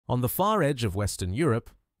On the far edge of Western Europe,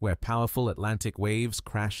 where powerful Atlantic waves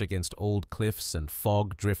crash against old cliffs and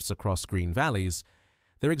fog drifts across green valleys,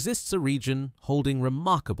 there exists a region holding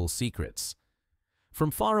remarkable secrets.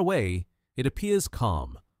 From far away, it appears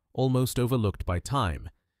calm, almost overlooked by time.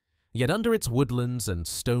 Yet under its woodlands and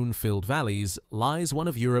stone-filled valleys lies one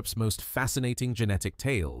of Europe's most fascinating genetic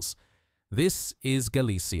tales. This is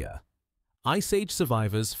Galicia. Ice Age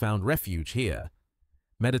survivors found refuge here.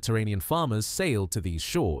 Mediterranean farmers sailed to these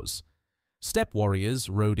shores. Steppe warriors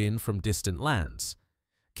rode in from distant lands.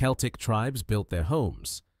 Celtic tribes built their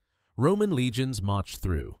homes. Roman legions marched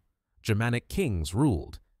through. Germanic kings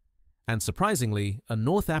ruled. And surprisingly, a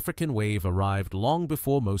North African wave arrived long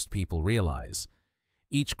before most people realize.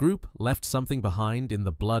 Each group left something behind in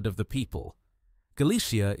the blood of the people.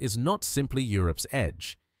 Galicia is not simply Europe's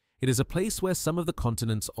edge. It is a place where some of the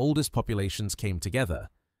continent's oldest populations came together.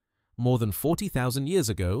 More than 40,000 years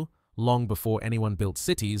ago, long before anyone built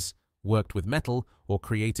cities, worked with metal, or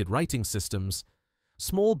created writing systems,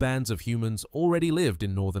 small bands of humans already lived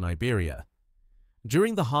in northern Iberia.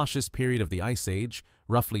 During the harshest period of the Ice Age,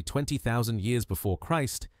 roughly 20,000 years before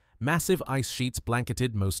Christ, massive ice sheets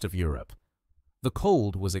blanketed most of Europe. The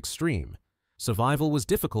cold was extreme. Survival was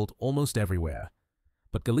difficult almost everywhere.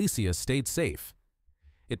 But Galicia stayed safe.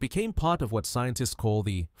 It became part of what scientists call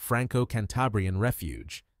the Franco-Cantabrian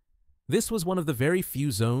Refuge. This was one of the very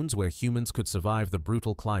few zones where humans could survive the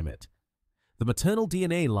brutal climate. The maternal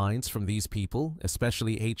DNA lines from these people,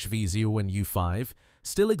 especially HV0 and U5,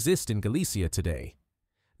 still exist in Galicia today.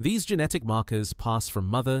 These genetic markers pass from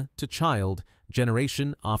mother to child,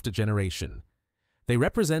 generation after generation. They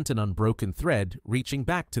represent an unbroken thread reaching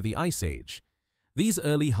back to the Ice Age. These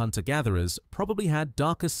early hunter-gatherers probably had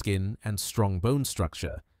darker skin and strong bone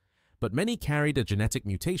structure, but many carried a genetic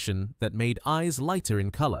mutation that made eyes lighter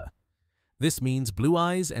in color. This means blue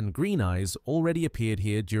eyes and green eyes already appeared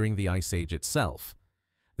here during the Ice Age itself.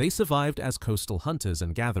 They survived as coastal hunters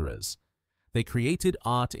and gatherers. They created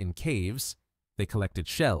art in caves. They collected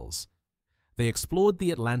shells. They explored the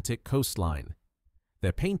Atlantic coastline.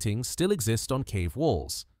 Their paintings still exist on cave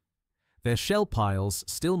walls. Their shell piles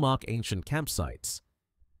still mark ancient campsites.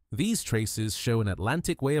 These traces show an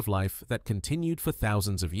Atlantic way of life that continued for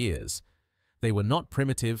thousands of years. They were not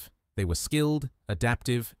primitive, they were skilled,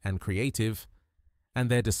 adaptive, and creative, and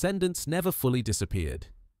their descendants never fully disappeared.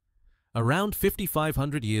 Around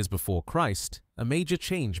 5,500 years before Christ, a major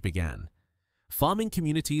change began. Farming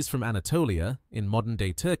communities from Anatolia, in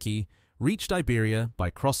modern-day Turkey, reached Iberia by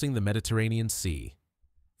crossing the Mediterranean Sea.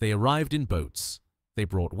 They arrived in boats. They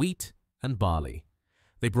brought wheat and barley.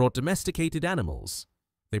 They brought domesticated animals.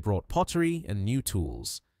 They brought pottery and new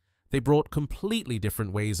tools. They brought completely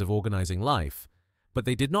different ways of organizing life, but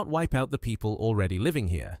they did not wipe out the people already living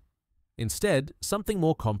here. Instead, something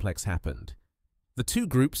more complex happened. The two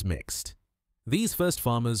groups mixed. These first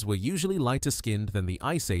farmers were usually lighter-skinned than the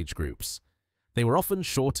Ice Age groups. They were often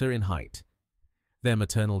shorter in height. Their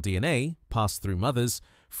maternal DNA, passed through mothers,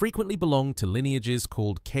 frequently belonged to lineages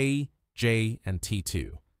called K, J, and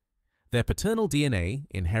T2. Their paternal DNA,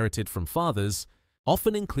 inherited from fathers,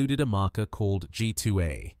 often included a marker called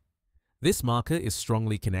G2A. This marker is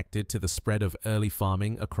strongly connected to the spread of early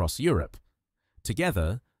farming across Europe.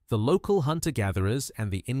 Together, the local hunter-gatherers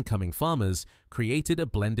and the incoming farmers created a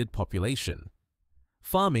blended population.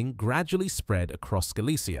 Farming gradually spread across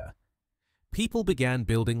Galicia. People began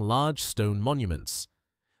building large stone monuments.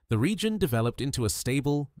 The region developed into a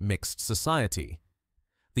stable, mixed society.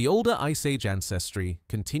 The older Ice Age ancestry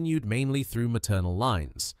continued mainly through maternal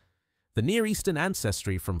lines. The Near Eastern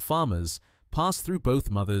ancestry from farmers passed through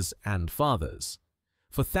both mothers and fathers.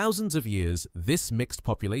 For thousands of years, this mixed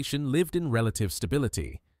population lived in relative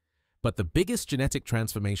stability. But the biggest genetic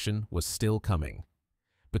transformation was still coming.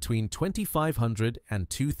 Between 2,500 and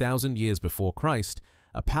 2,000 years before Christ,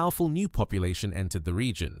 a powerful new population entered the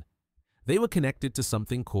region. They were connected to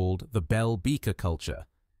something called the bell beaker culture.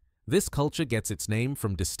 This culture gets its name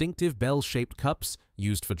from distinctive bell-shaped cups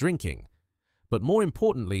used for drinking. But more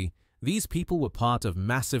importantly, these people were part of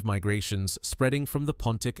massive migrations spreading from the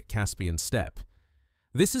Pontic-Caspian steppe.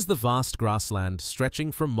 This is the vast grassland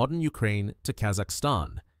stretching from modern Ukraine to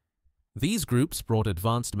Kazakhstan. These groups brought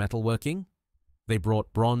advanced metalworking. They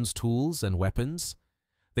brought bronze tools and weapons.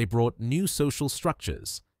 They brought new social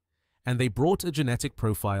structures. And they brought a genetic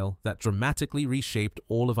profile that dramatically reshaped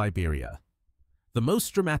all of Iberia. The most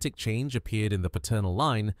dramatic change appeared in the paternal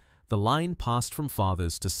line, the line passed from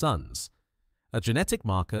fathers to sons. A genetic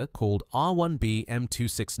marker called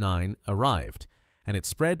R1b-M269 arrived, and it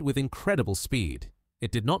spread with incredible speed. It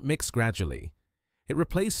did not mix gradually. It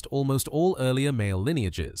replaced almost all earlier male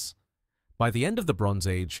lineages. By the end of the Bronze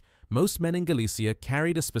Age, most men in Galicia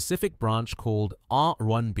carried a specific branch called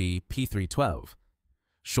R1b P312.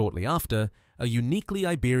 Shortly after, a uniquely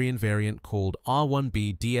Iberian variant called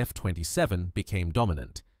R1b DF27 became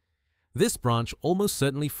dominant. This branch almost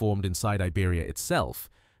certainly formed inside Iberia itself,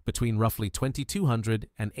 between roughly 2200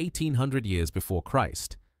 and 1800 years before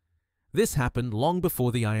Christ. This happened long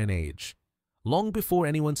before the Iron Age, long before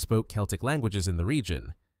anyone spoke Celtic languages in the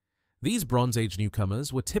region. These Bronze Age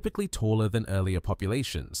newcomers were typically taller than earlier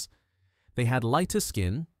populations. They had lighter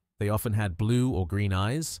skin, they often had blue or green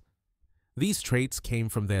eyes. These traits came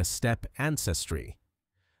from their steppe ancestry.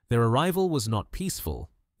 Their arrival was not peaceful.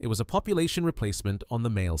 It was a population replacement on the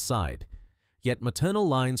male side. Yet maternal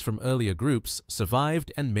lines from earlier groups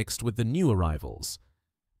survived and mixed with the new arrivals.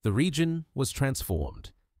 The region was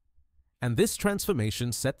transformed. And this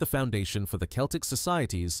transformation set the foundation for the Celtic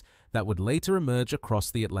societies that would later emerge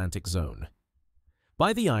across the Atlantic zone.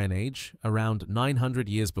 By the Iron Age, around 900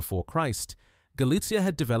 years before Christ, Galicia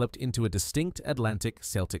had developed into a distinct Atlantic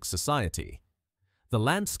Celtic society. The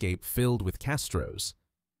landscape filled with castros.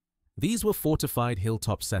 These were fortified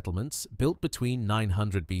hilltop settlements built between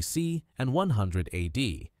 900 BC and 100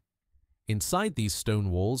 AD. Inside these stone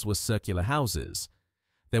walls were circular houses.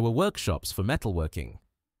 There were workshops for metalworking.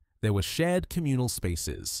 There were shared communal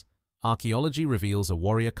spaces. Archaeology reveals a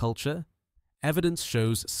warrior culture. Evidence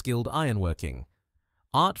shows skilled ironworking.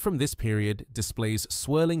 Art from this period displays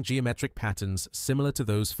swirling geometric patterns similar to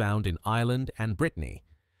those found in Ireland and Brittany.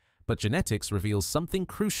 But genetics reveals something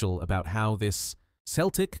crucial about how this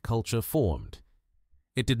Celtic culture formed.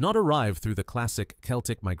 It did not arrive through the classic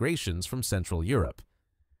Celtic migrations from Central Europe.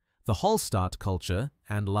 The Hallstatt culture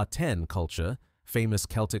and Latin culture, famous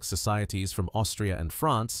Celtic societies from Austria and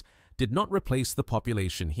France, did not replace the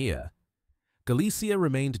population here. Galicia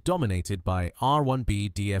remained dominated by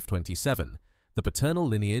R1b DF27, the paternal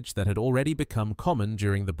lineage that had already become common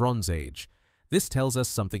during the Bronze Age. This tells us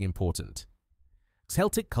something important.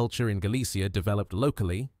 Celtic culture in Galicia developed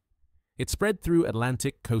locally. It spread through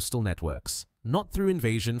Atlantic coastal networks, not through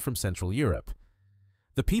invasion from Central Europe.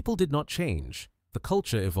 The people did not change, the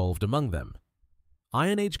culture evolved among them.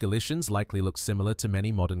 Iron Age Galicians likely look similar to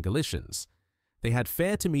many modern Galicians. They had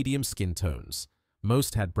fair to medium skin tones.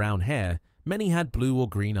 Most had brown hair, many had blue or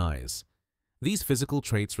green eyes. These physical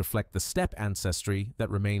traits reflect the steppe ancestry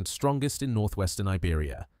that remained strongest in northwestern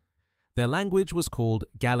Iberia. Their language was called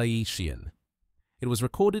Galician. It was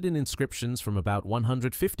recorded in inscriptions from about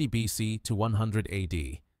 150 BC to 100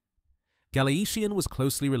 AD. Galician was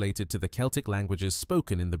closely related to the Celtic languages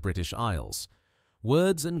spoken in the British Isles.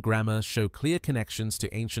 Words and grammar show clear connections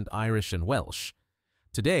to ancient Irish and Welsh.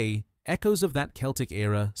 Today, echoes of that Celtic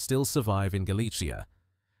era still survive in Galicia.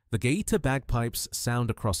 The gaita bagpipes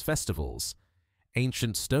sound across festivals.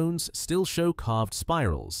 Ancient stones still show carved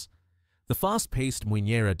spirals. The fast-paced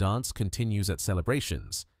muñeira dance continues at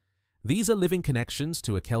celebrations. These are living connections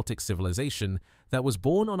to a Celtic civilization that was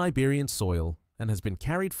born on Iberian soil and has been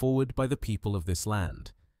carried forward by the people of this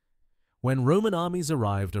land. When Roman armies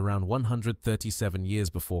arrived around 137 years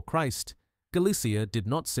before Christ, Galicia did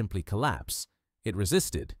not simply collapse. It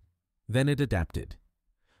resisted. Then it adapted.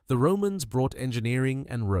 The Romans brought engineering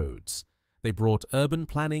and roads. They brought urban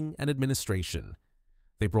planning and administration.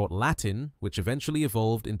 They brought Latin, which eventually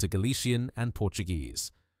evolved into Galician and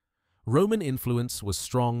Portuguese. Roman influence was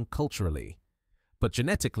strong culturally, but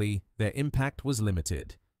genetically their impact was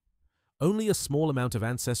limited. Only a small amount of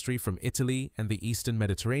ancestry from Italy and the Eastern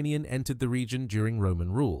Mediterranean entered the region during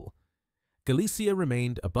Roman rule. Galicia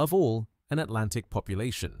remained, above all, an Atlantic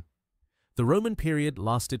population. The Roman period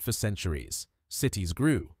lasted for centuries. Cities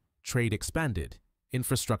grew, trade expanded,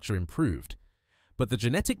 infrastructure improved, but the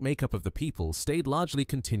genetic makeup of the people stayed largely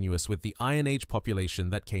continuous with the Iron Age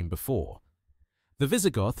population that came before. The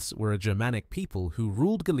Visigoths were a Germanic people who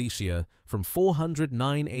ruled Galicia from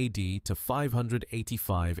 409 AD to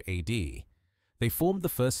 585 AD. They formed the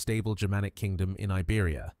first stable Germanic kingdom in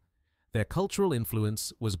Iberia. Their cultural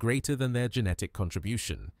influence was greater than their genetic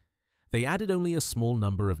contribution. They added only a small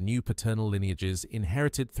number of new paternal lineages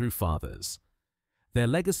inherited through fathers. Their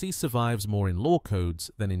legacy survives more in law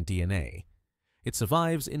codes than in DNA. It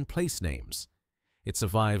survives in place names. It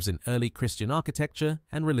survives in early Christian architecture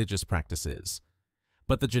and religious practices.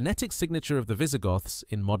 But the genetic signature of the Visigoths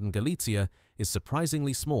in modern Galicia is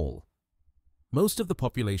surprisingly small. Most of the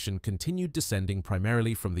population continued descending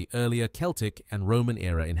primarily from the earlier Celtic and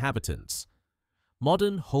Roman-era inhabitants.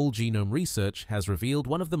 Modern whole genome research has revealed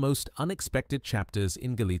one of the most unexpected chapters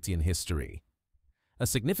in Galician history. A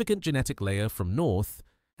significant genetic layer from North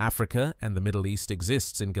Africa and the Middle East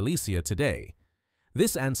exists in Galicia today.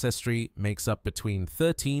 This ancestry makes up between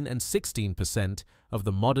 13 and 16% of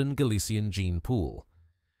the modern Galician gene pool.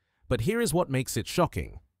 But here is what makes it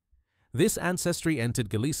shocking. This ancestry entered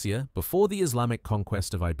Galicia before the Islamic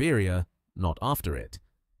conquest of Iberia, not after it.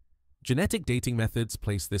 Genetic dating methods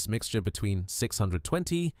place this mixture between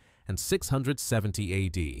 620 and 670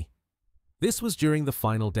 AD. This was during the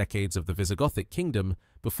final decades of the Visigothic kingdom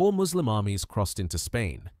before Muslim armies crossed into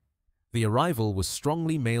Spain. The arrival was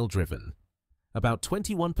strongly male-driven. About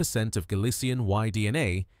 21% of Galician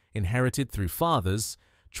Y-DNA, inherited through fathers,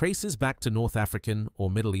 traces back to North African or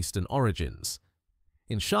Middle Eastern origins.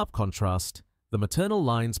 In sharp contrast, the maternal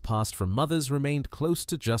lines passed from mothers remained close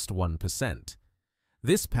to just 1%.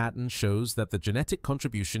 This pattern shows that the genetic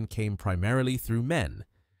contribution came primarily through men.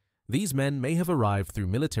 These men may have arrived through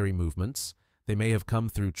military movements, they may have come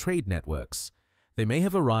through trade networks, they may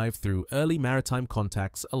have arrived through early maritime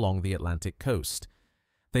contacts along the Atlantic coast.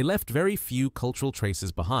 They left very few cultural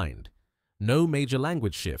traces behind. No major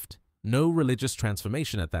language shift, no religious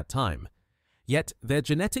transformation at that time. Yet their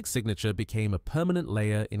genetic signature became a permanent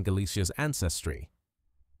layer in Galicia's ancestry.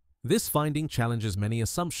 This finding challenges many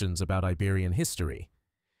assumptions about Iberian history.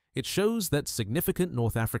 It shows that significant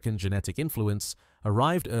North African genetic influence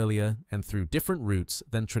arrived earlier and through different routes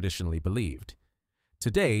than traditionally believed.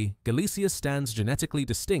 Today, Galicia stands genetically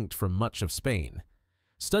distinct from much of Spain.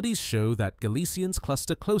 Studies show that Galicians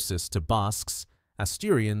cluster closest to Basques,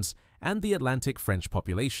 Asturians, and the Atlantic French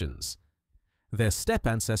populations. Their steppe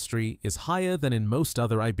ancestry is higher than in most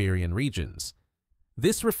other Iberian regions.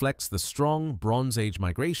 This reflects the strong Bronze Age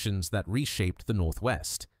migrations that reshaped the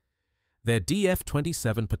Northwest. Their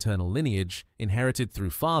DF27 paternal lineage, inherited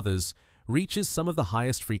through fathers, reaches some of the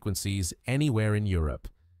highest frequencies anywhere in Europe.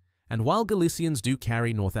 And while Galicians do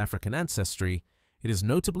carry North African ancestry, it is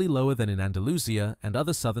notably lower than in Andalusia and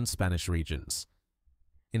other southern Spanish regions.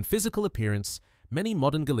 In physical appearance, many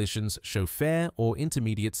modern Galicians show fair or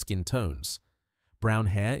intermediate skin tones. Brown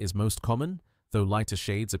hair is most common, though lighter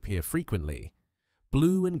shades appear frequently.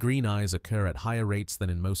 Blue and green eyes occur at higher rates than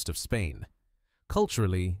in most of Spain.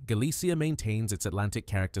 Culturally, Galicia maintains its Atlantic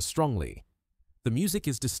character strongly. The music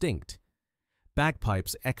is distinct.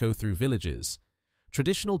 Bagpipes echo through villages.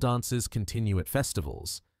 Traditional dances continue at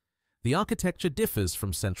festivals. The architecture differs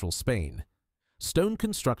from central Spain. Stone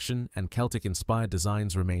construction and Celtic-inspired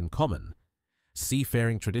designs remain common.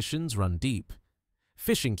 Seafaring traditions run deep.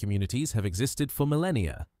 Fishing communities have existed for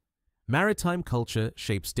millennia. Maritime culture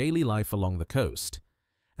shapes daily life along the coast.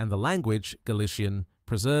 And the language, Galician,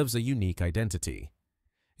 preserves a unique identity.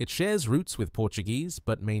 It shares roots with Portuguese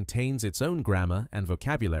but maintains its own grammar and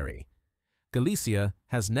vocabulary. Galicia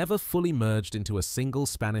has never fully merged into a single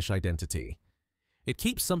Spanish identity. It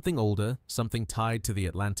keeps something older, something tied to the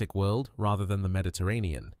Atlantic world rather than the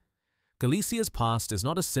Mediterranean. Galicia's past is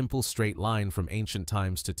not a simple straight line from ancient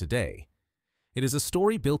times to today. It is a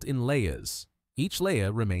story built in layers. Each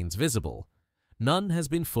layer remains visible. None has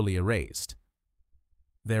been fully erased.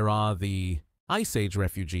 There are the Ice Age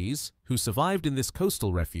refugees who survived in this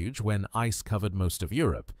coastal refuge when ice covered most of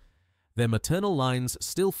Europe. Their maternal lines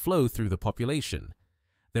still flow through the population.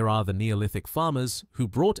 There are the Neolithic farmers who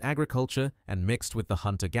brought agriculture and mixed with the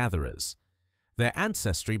hunter-gatherers. Their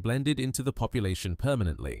ancestry blended into the population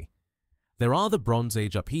permanently. There are the Bronze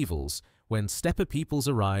Age upheavals when steppe peoples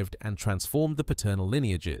arrived and transformed the paternal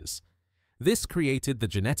lineages. This created the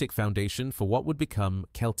genetic foundation for what would become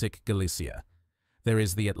Celtic Galicia. There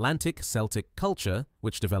is the Atlantic Celtic culture,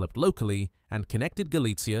 which developed locally and connected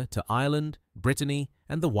Galicia to Ireland, Brittany,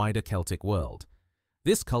 and the wider Celtic world.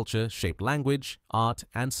 This culture shaped language, art,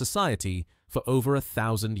 and society for over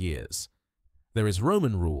 1,000 years. There is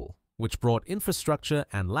Roman rule, which brought infrastructure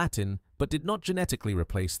and Latin but did not genetically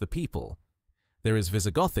replace the people. There is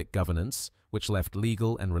Visigothic governance, which left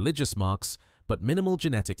legal and religious marks but minimal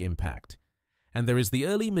genetic impact. And there is the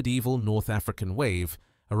early medieval North African wave,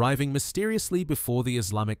 arriving mysteriously before the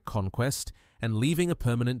Islamic conquest and leaving a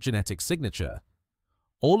permanent genetic signature.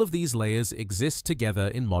 All of these layers exist together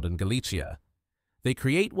in modern Galicia. They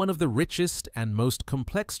create one of the richest and most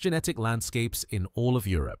complex genetic landscapes in all of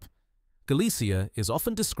Europe. Galicia is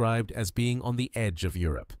often described as being on the edge of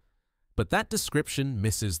Europe, but that description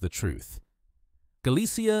misses the truth.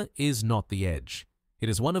 Galicia is not the edge. It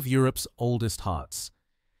is one of Europe's oldest hearts.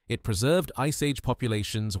 It preserved Ice Age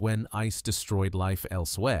populations when ice destroyed life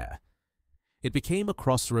elsewhere. It became a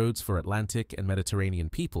crossroads for Atlantic and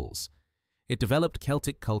Mediterranean peoples. It developed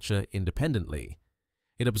Celtic culture independently.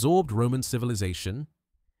 It absorbed Roman civilization.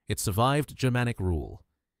 It survived Germanic rule.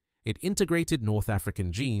 It integrated North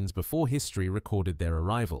African genes before history recorded their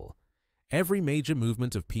arrival. Every major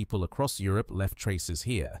movement of people across Europe left traces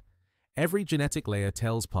here. Every genetic layer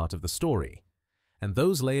tells part of the story. And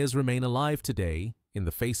those layers remain alive today in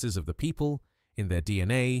the faces of the people, in their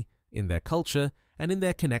DNA, in their culture, and in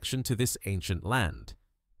their connection to this ancient land.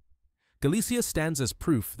 Galicia stands as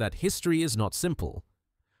proof that history is not simple.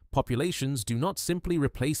 Populations do not simply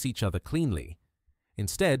replace each other cleanly.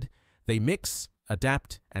 Instead, they mix,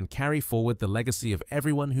 adapt, and carry forward the legacy of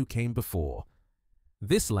everyone who came before.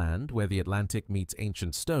 This land, where the Atlantic meets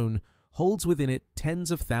ancient stone, holds within it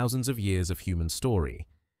tens of thousands of years of human story.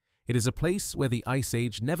 It is a place where the Ice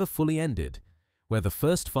Age never fully ended, where the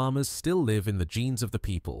first farmers still live in the genes of the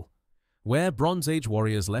people, where Bronze Age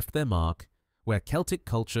warriors left their mark, where Celtic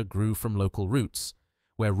culture grew from local roots,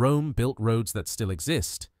 where Rome built roads that still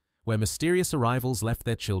exist, where mysterious arrivals left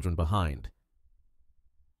their children behind.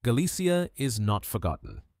 Galicia is not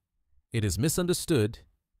forgotten. It is misunderstood.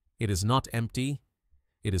 It is not empty.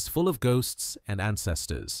 It is full of ghosts and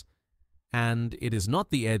ancestors. And it is not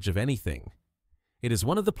the edge of anything. It is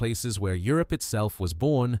one of the places where Europe itself was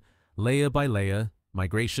born, layer by layer,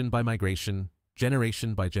 migration by migration,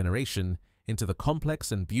 generation by generation, into the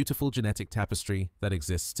complex and beautiful genetic tapestry that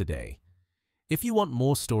exists today. If you want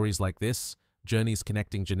more stories like this, journeys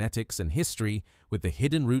connecting genetics and history with the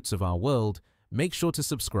hidden roots of our world, make sure to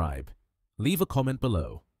subscribe. Leave a comment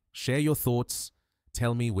below. Share your thoughts.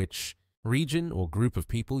 Tell me which region or group of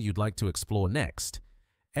people you'd like to explore next.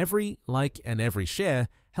 Every like and every share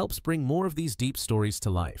helps bring more of these deep stories to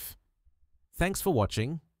life. Thanks for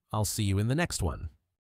watching. I'll see you in the next one.